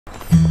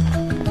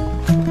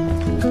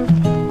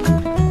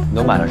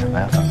都买了什么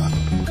呀，凡凡？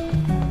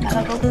买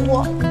了个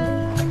锅。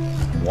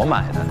我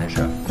买的那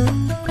是。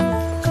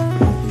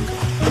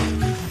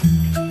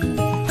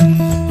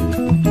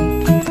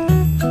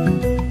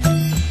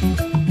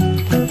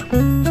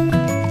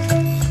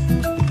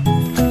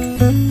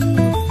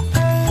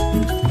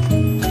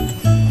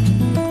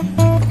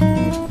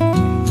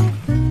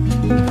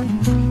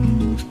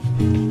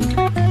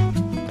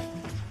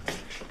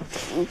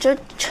你这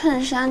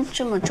衬衫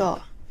这么皱，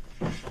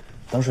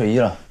当睡衣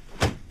了。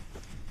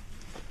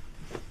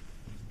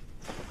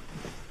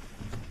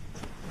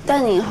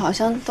 但你好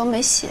像都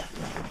没洗，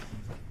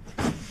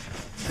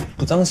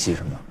不脏洗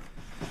什么？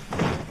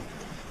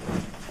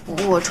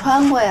我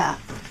穿过呀。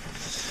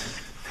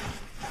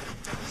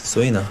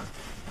所以呢？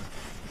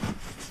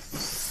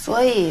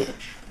所以，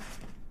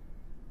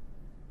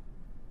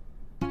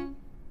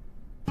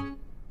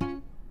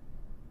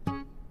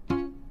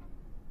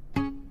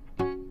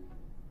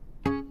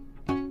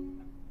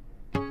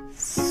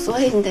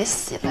你得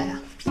洗了呀。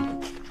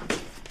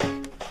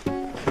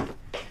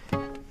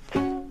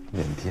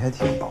脸皮还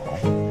挺薄。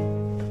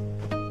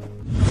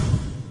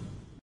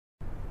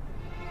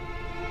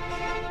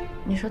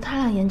 你说他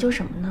俩研究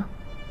什么呢？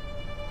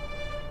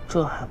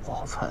这还不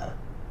好猜。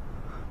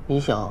你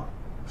想，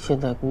现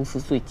在公司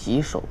最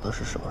棘手的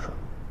是什么事儿？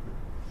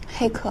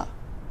黑客。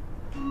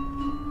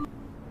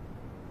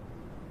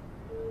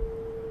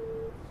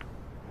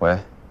喂，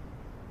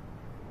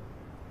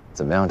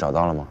怎么样？找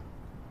到了吗？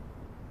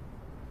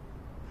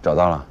找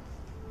到了。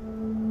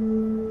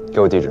给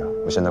我地址，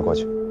我现在过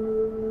去。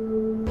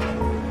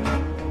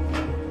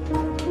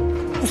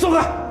你松开！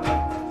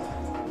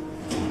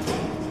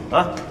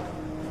啊！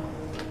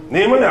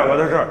 你们两个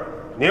的事儿，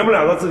你们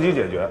两个自己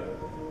解决，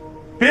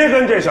别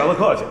跟这小子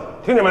客气，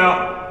听见没有？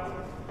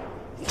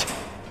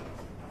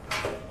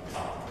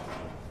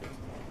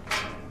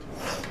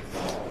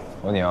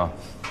我问你啊，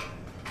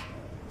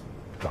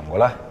转过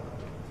来，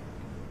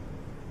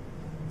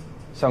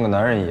像个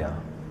男人一样。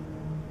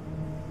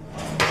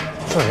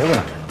这谁个男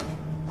人？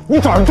你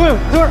找人对付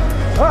就是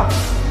啊！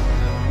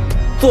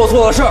做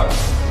错了事儿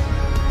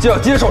就要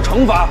接受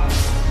惩罚。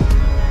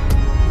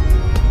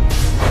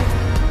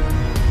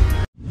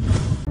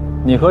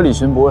 你和李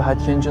寻不会还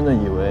天真的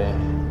以为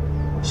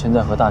现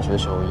在和大学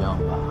时候一样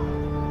吧？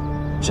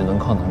只能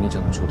靠能力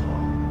就能出头。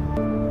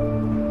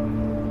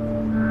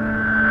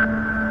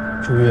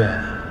朱越，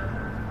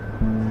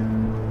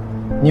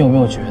你有没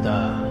有觉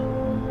得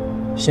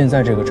现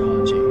在这个场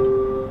景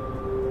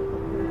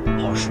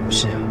好熟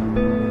悉啊？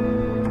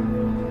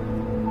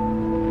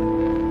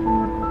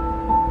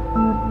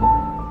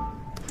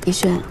李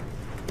轩，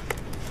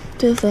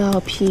对付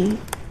LP，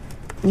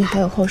 你还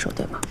有后手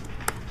对吗？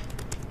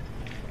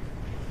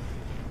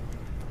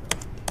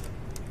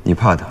 你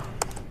怕他？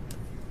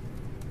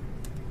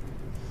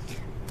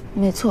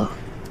没错，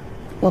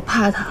我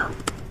怕他，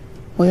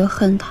我又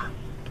恨他，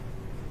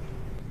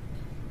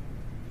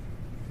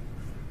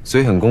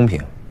所以很公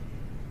平。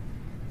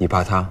你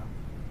怕他，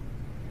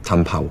他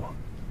们怕我。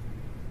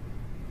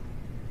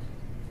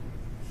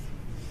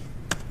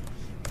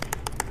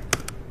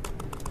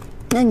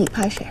那你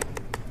怕谁？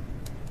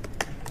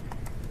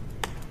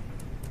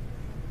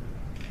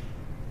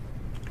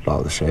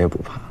老子谁也不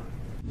怕。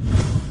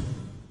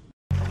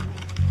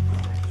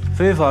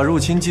 非法入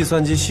侵计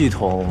算机系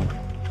统，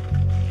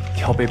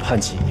要被判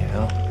几年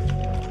啊？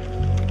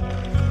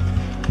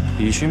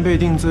李寻被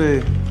定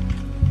罪，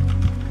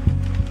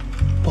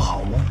不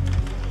好吗？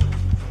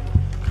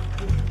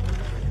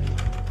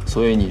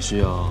所以你是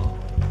要，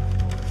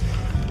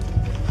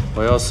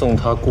我要送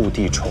他故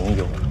地重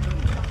游。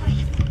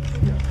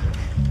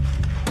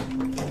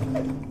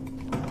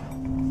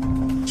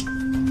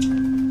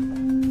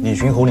李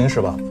寻、侯林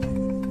是吧？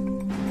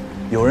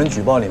有人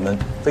举报你们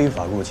非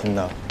法入侵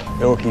的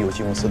LP 游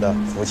戏公司的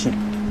服务器，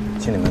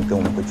请你们跟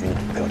我们回局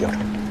配合调查。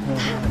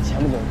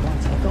前不久刚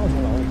从牢里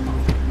放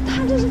出。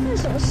他这是犯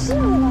什么事了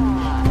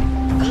吧？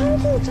刚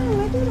入站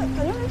没多久，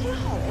感觉人挺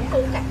好的呀。狗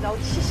改刀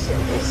气血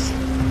不行。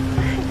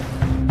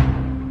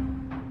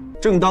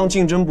正当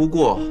竞争不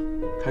过，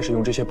开始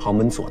用这些旁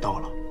门左道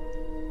了，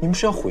你们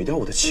是要毁掉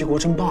我的七国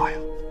争霸呀！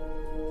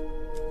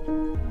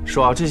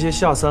耍这些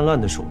下三滥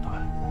的手段，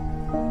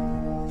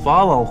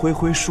法网恢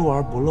恢，疏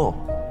而不漏，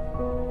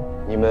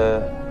你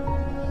们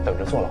等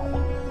着坐牢吧。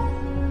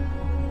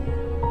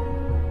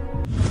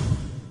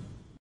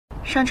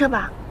上车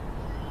吧。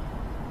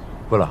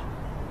不了，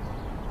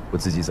我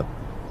自己走。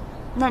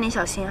那你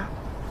小心啊。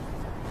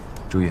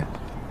朱越，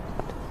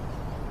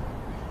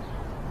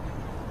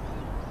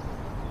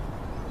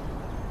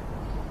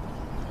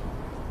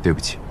对不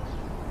起。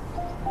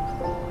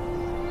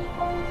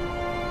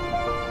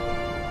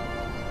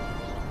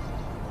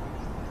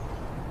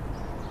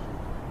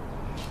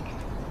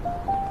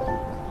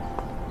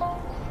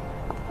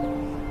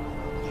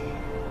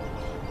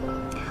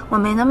我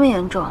没那么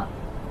严重，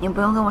你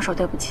不用跟我说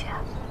对不起。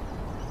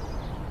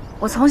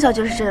我从小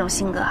就是这种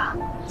性格啊，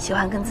喜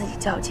欢跟自己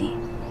较劲。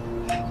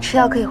吃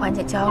药可以缓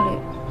解焦虑，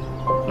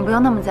你不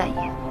用那么在意。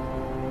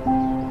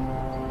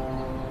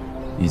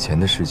以前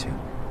的事情，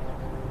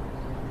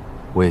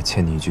我也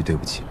欠你一句对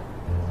不起。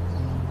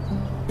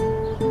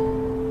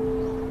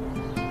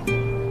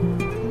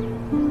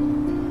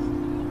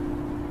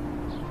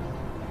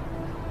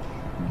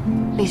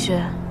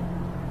轩，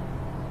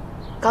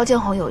高见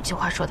红有一句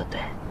话说得对，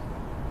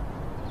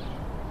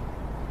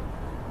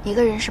一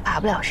个人是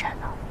爬不了山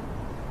的。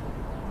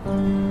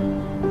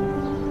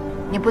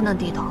你不能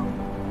低头，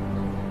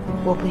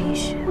我不允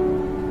许。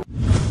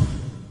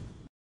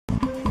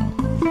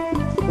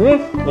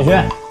李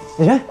轩，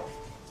李轩，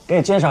给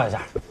你介绍一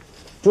下，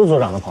朱组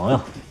长的朋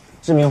友，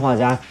知名画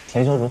家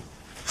田修竹。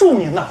著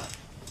名的。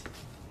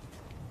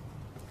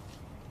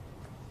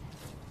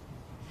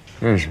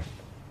认识。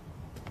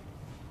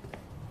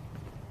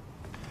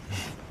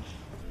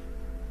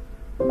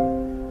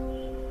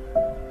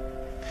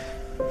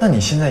那你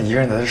现在一个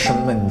人在这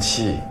生闷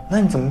气，那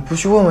你怎么不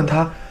去问问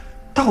他，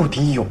到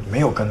底有没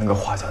有跟那个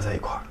画家在一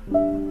块儿？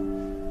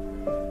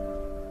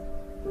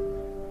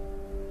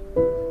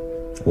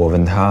我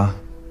问他，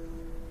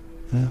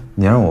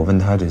你让我问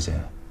他这些，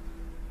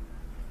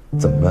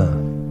怎么问啊？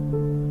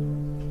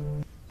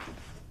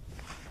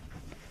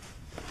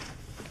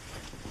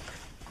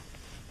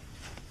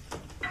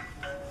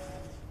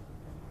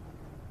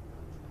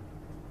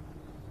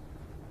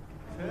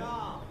谁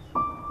啊？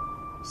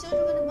修竹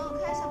哥，你帮我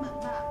开一下门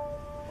吧。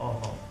哦，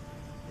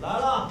来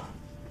了。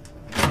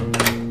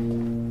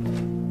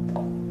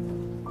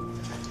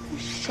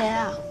谁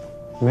啊？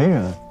没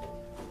人。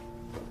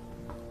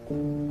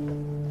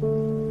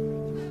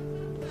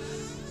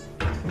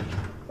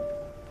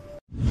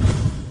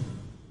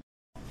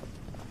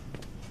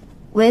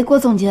喂，郭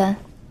总监，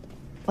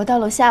我到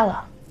楼下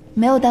了，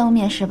没有耽误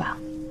面试吧？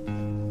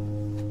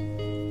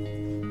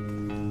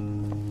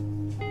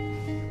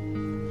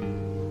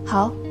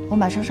好，我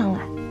马上上来。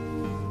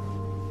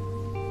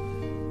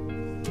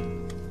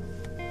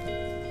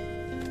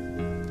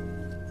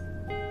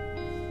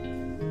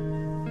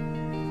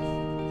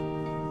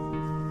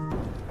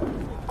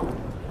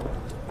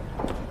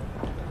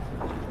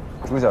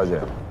朱小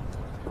姐，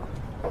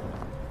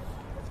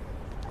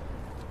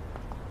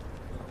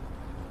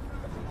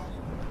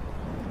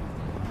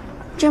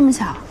这么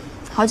巧，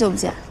好久不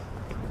见。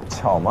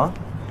巧吗？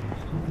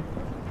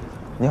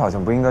你好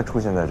像不应该出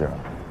现在这儿。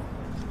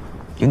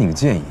给你个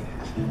建议，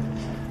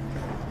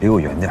离我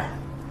远点。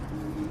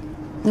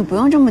你不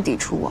用这么抵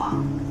触我。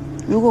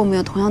如果我们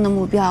有同样的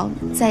目标，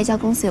在一家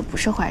公司也不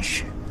是坏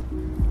事。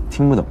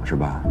听不懂是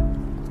吧？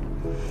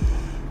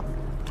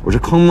我是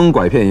坑蒙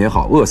拐骗也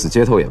好，饿死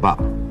街头也罢，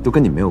都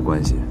跟你没有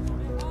关系。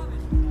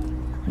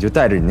你就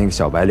带着你那个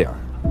小白脸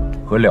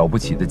和了不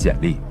起的简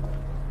历，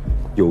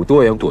有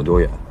多远躲多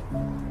远，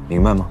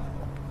明白吗？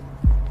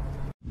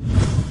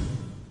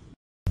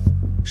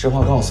实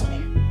话告诉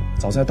你，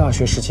早在大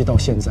学时期到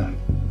现在，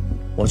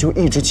我就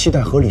一直期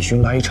待和李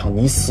寻来一场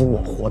你死我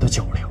活的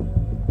较量。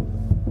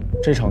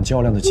这场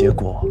较量的结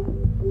果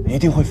一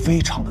定会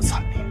非常的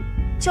惨烈。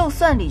就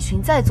算李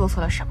寻再做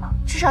错了什么，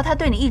至少他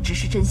对你一直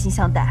是真心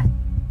相待。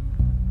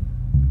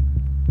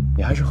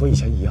你还是和以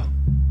前一样，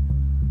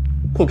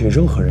不给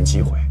任何人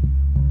机会，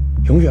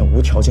永远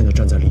无条件的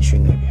站在李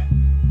寻那边。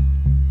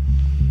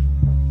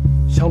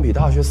相比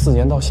大学4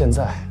年到现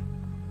在，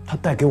他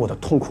带给我的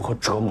痛苦和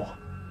折磨，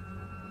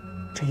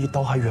这一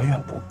刀还远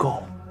远不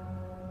够。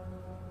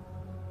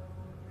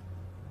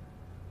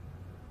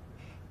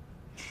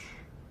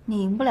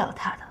你赢不了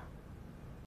他的。